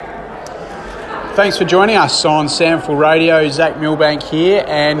Thanks for joining us on SANFL Radio. Zach Milbank here,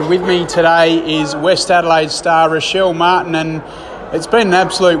 and with me today is West Adelaide star Rochelle Martin, and it's been an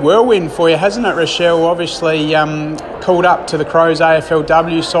absolute whirlwind for you, hasn't it, Rochelle? Obviously called up to the Crows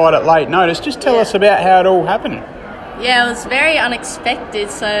AFLW side at late notice. Just tell us about how it all happened. Yeah, it was very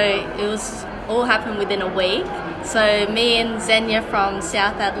unexpected, so it was all happened within a week. So me and Xenia from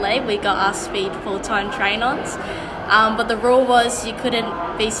South Adelaide, we got asked to be full-time train-ons. But the rule was you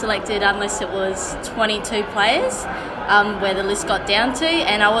couldn't be selected unless it was 22 players, where the list got down to.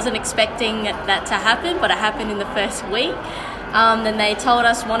 And I wasn't expecting that to happen, but it happened in the first week. Then they told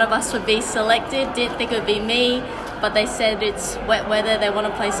us one of us would be selected. Didn't think it would be me, but they said it's wet weather, they want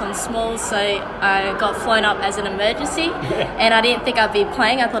to play some smalls, so I got flown up as an emergency. And I didn't think I'd be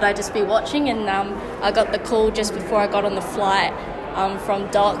playing, I thought I'd just be watching, and I got the call just before I got on the flight from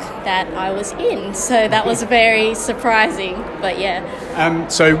Doc that I was in, so that was very surprising. But yeah.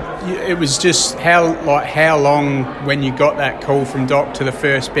 So it was just how long when you got that call from Doc to the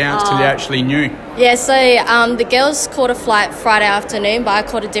first bounce till you actually knew? Yeah, so the girls caught a flight Friday afternoon, but I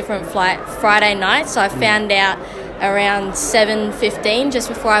caught a different flight Friday night, so I found out around 7:15 just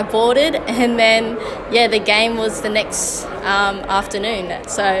before I boarded, and then the game was the next afternoon,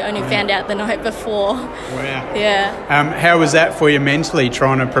 so I only found out the night before. Wow. Yeah. How was that for you mentally,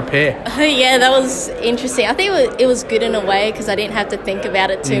 trying to prepare? Yeah, that was interesting. I think it was good in a way because I didn't have to think about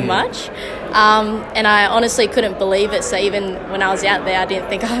it too much, and I honestly couldn't believe it, so even when I was out there I didn't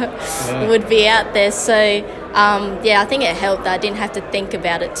think I would be out there, so I think it helped that I didn't have to think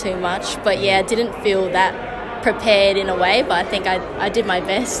about it too much, but I didn't feel that prepared in a way, but I think I did my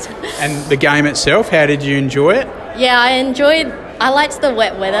best. And the game itself, how did you enjoy it? Yeah, I liked the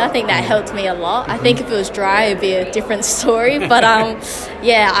wet weather. I think that helped me a lot. I think if it was dry it'd be a different story, but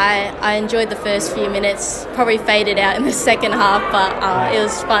I enjoyed the first few minutes, probably faded out in the second half, but it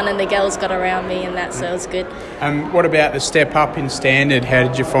was fun and the girls got around me and that, so it was good. What about the step up in standard? How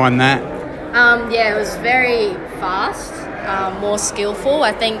did you find that? It was very fast, more skillful.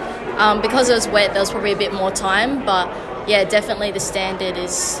 I think because it was wet, there was probably a bit more time, but definitely the standard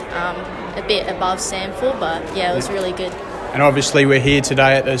is a bit above SANFL, but it was really good. And obviously we're here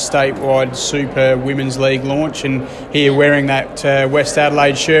today at the statewide Super Women's League launch, and here wearing that West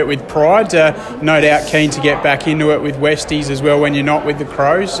Adelaide shirt with pride. No doubt keen to get back into it with Westies as well when you're not with the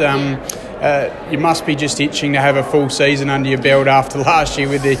Crows. You must be just itching to have a full season under your belt after last year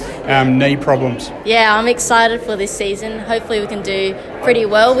with the knee problems. Yeah, I'm excited for this season. Hopefully we can do pretty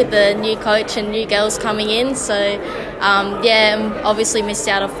well with the new coach and new girls coming in. So, obviously missed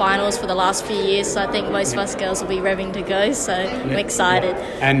out on finals for the last few years, so I think most of us girls will be revving to go, so I'm excited.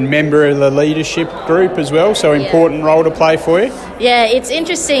 And member of the leadership group as well, so important role to play for you? Yeah, it's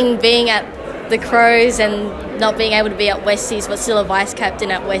interesting being at the Crows and not being able to be at Westies, but still a vice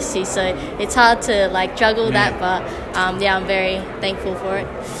captain at Westies, so it's hard to juggle that, but I'm very thankful for it.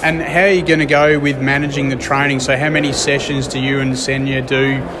 And how are you going to go with managing the training? So how many sessions do you and Xenia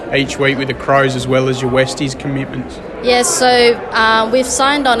do each week with the Crows as well as your Westies commitments? Yeah, so we've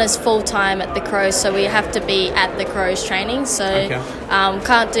signed on as full-time at the Crows, so we have to be at the Crows training, so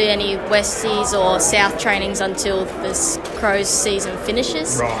can't do any Westies or South trainings until this Crows season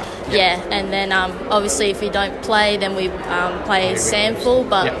finishes. Right. Yeah, and then obviously if we don't play, then we play SANFL,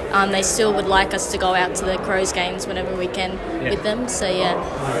 but they still would like us to go out to the Crows games whenever we can with them, so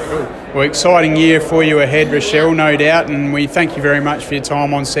Cool. Well, exciting year for you ahead, Rochelle, no doubt, and we thank you very much for your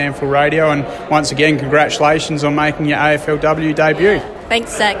time on SANFL Radio, and once again, congratulations on making your AFLW debut.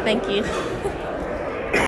 Thanks, Zach. Thank you.